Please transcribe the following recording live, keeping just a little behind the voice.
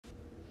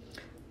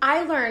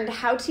I learned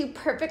how to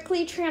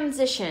perfectly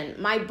transition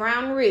my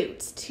brown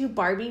roots to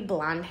Barbie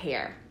blonde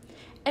hair.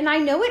 And I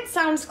know it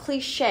sounds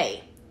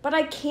cliche, but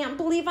I can't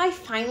believe I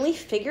finally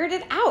figured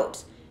it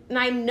out. And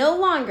I no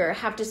longer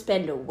have to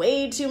spend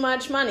way too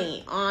much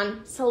money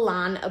on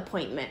salon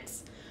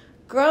appointments.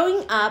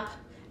 Growing up,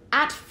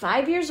 at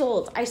 5 years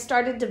old, I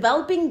started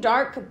developing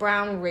dark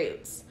brown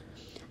roots.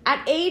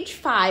 At age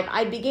 5,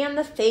 I began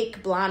the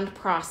fake blonde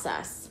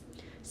process.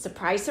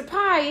 Surprise,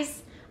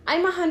 surprise,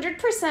 I'm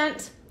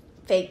 100%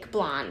 fake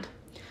blonde.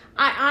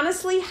 I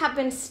honestly have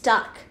been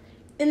stuck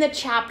in the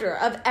chapter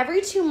of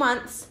every 2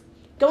 months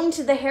going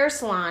to the hair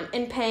salon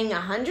and paying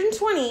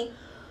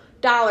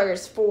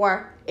 $120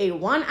 for a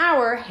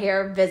 1-hour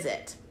hair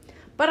visit.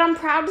 But I'm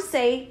proud to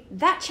say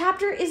that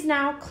chapter is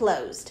now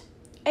closed.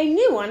 A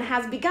new one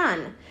has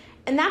begun,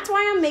 and that's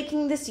why I'm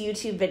making this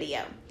YouTube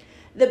video.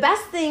 The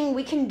best thing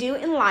we can do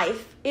in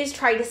life is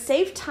try to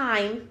save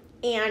time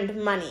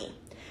and money.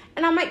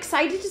 And I'm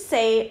excited to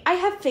say I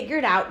have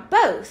figured out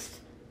both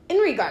in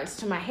regards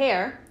to my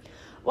hair.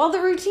 While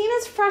the routine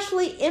is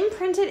freshly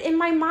imprinted in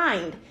my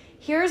mind,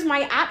 here's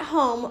my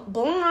at-home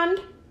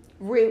blonde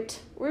root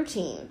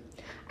routine.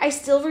 I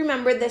still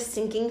remember this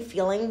sinking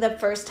feeling the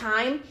first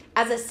time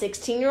as a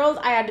 16-year-old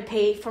I had to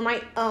pay for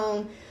my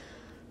own,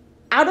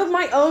 out of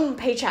my own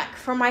paycheck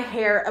for my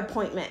hair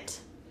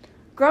appointment.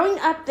 Growing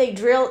up, they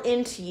drill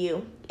into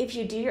you, if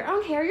you do your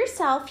own hair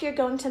yourself, you're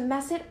going to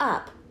mess it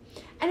up,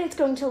 and it's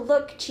going to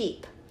look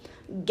cheap.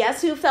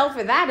 Guess who fell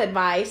for that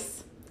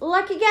advice?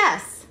 Lucky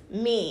guess,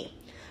 me.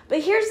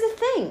 But here's the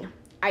thing,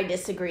 I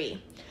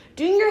disagree.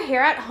 Doing your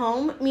hair at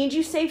home means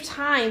you save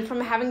time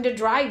from having to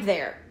drive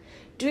there.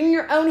 Doing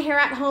your own hair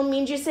at home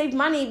means you save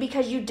money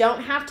because you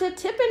don't have to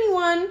tip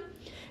anyone.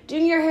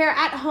 Doing your hair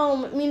at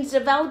home means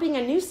developing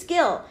a new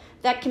skill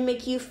that can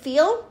make you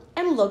feel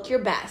and look your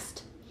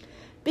best.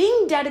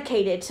 Being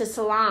dedicated to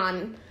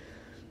salon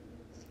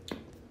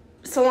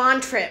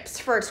trips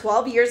for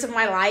 12 years of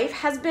my life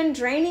has been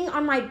draining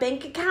on my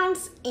bank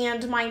accounts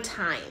and my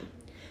time.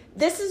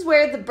 This is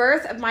where the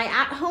birth of my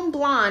at-home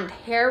blonde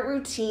hair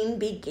routine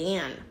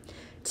began.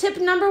 Tip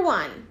number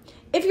 1,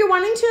 if you're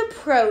wanting to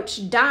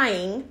approach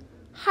dyeing,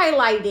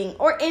 highlighting,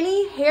 or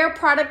any hair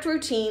product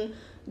routine,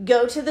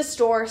 go to the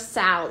store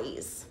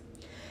Sally's.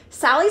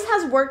 Sally's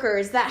has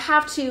workers that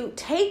have to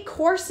take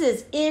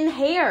courses in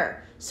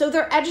hair, so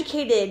they're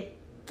educated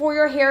for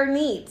your hair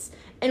needs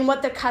and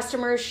what the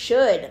customers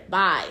should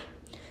buy.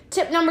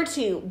 Tip number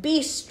 2,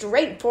 be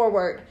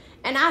straightforward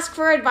and ask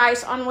for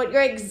advice on what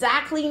you're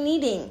exactly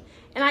needing.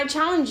 And I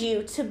challenge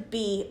you to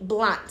be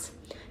blunt.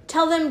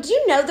 Tell them, do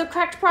you know the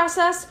correct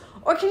process?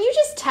 Or can you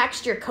just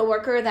text your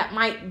coworker that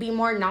might be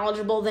more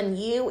knowledgeable than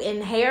you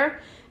in hair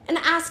and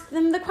ask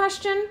them the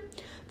question?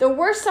 The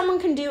worst someone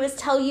can do is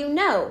tell you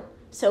no.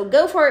 So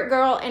go for it,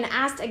 girl, and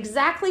ask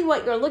exactly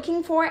what you're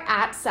looking for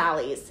at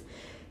Sally's.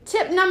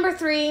 Tip number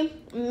 3,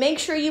 make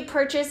sure you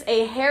purchase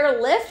a hair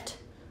lift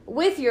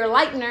with your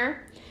lightener,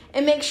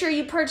 and make sure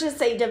you purchase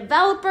a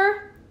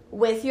developer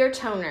with your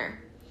toner.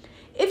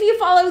 If you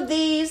follow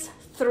these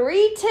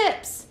 3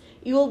 tips,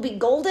 you will be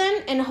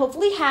golden and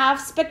hopefully have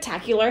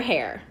spectacular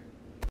hair.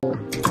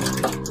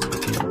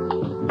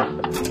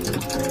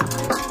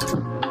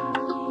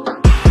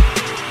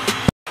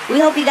 We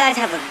hope you guys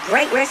have a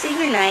great rest of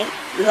your night.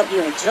 We hope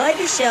you enjoyed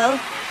the show.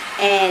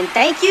 And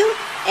thank you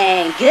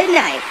and good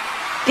night.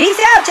 Peace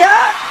out,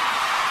 y'all.